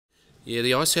Yeah,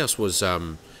 the Ice House was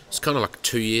it's kind of like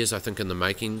 2 years, I think, in the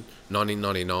making.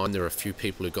 1999, there were a few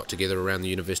people who got together around the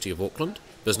University of Auckland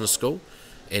Business School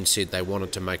and said they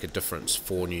wanted to make a difference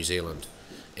for New Zealand.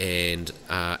 And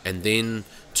then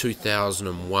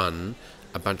 2001,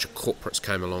 a bunch of corporates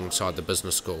came alongside the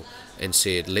business school and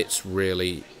said, let's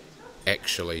really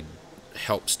actually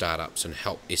help startups and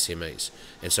help SMEs.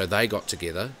 And so they got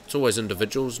together, it's always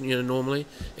individuals, normally,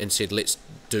 and said, let's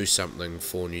do something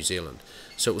for New Zealand.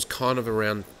 So it was kind of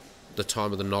around the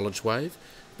time of the knowledge wave,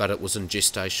 but it was in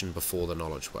gestation before the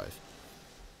knowledge wave.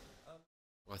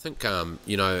 I think, the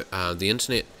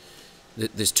internet,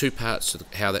 there's two parts to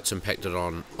how that's impacted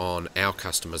on our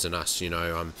customers and us.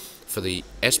 For the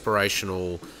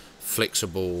aspirational,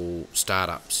 flexible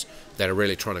startups that are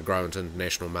really trying to grow into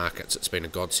international markets, it's been a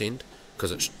godsend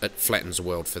because it flattens the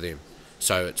world for them.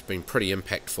 So it's been pretty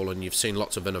impactful, and you've seen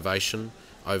lots of innovation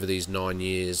over these 9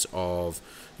 years of,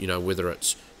 whether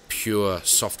it's pure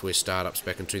software startups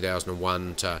back in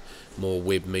 2001 to more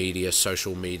web media,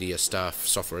 social media stuff,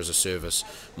 software as a service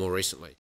more recently.